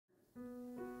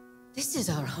This is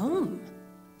our home.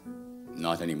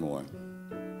 Not anymore.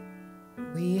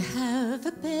 We have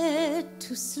a bed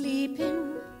to sleep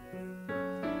in,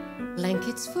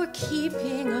 blankets for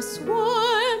keeping us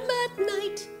warm at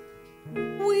night.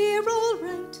 We're all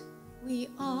right, we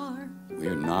are.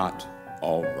 We're not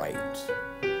all right.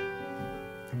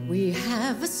 We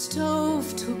have a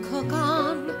stove to cook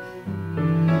on,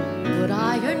 good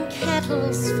iron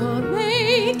kettles for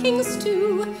making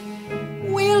stew.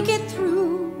 We'll get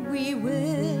through, we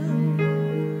will.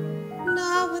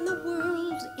 Now when the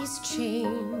world is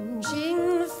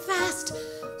changing fast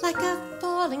like a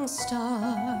falling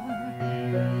star,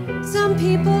 some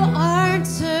people aren't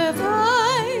survivors.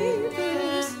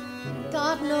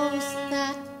 God knows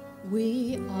that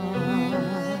we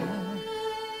are.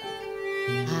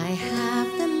 I have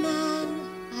the man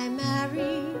I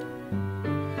married,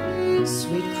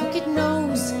 sweet crooked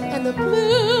nose and the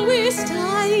bluest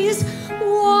eyes,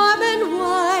 warm and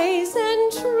wise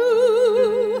and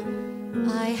true.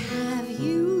 I have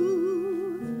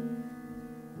you,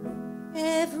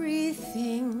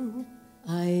 everything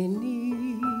I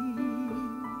need.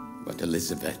 But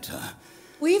Elizabeth,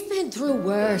 We've been through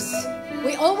worse.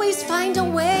 We always find a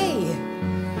way.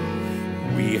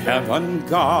 we have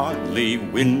ungodly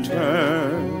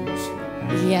winters.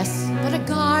 Yes, but a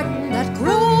garden that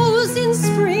grows in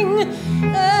spring,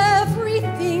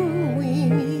 everything we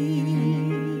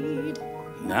need.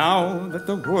 Now that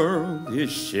the world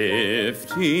is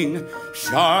shifting,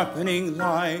 sharpening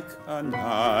like a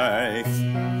knife.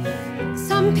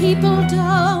 Some people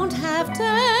don't have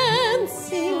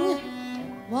dancing,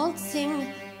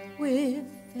 waltzing with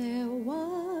their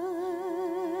wife.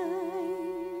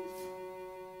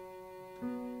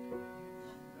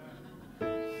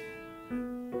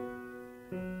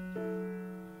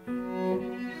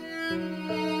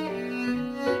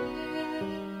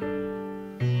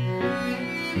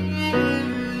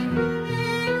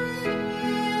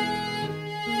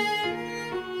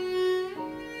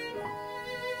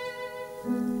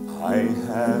 I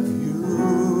have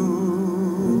you,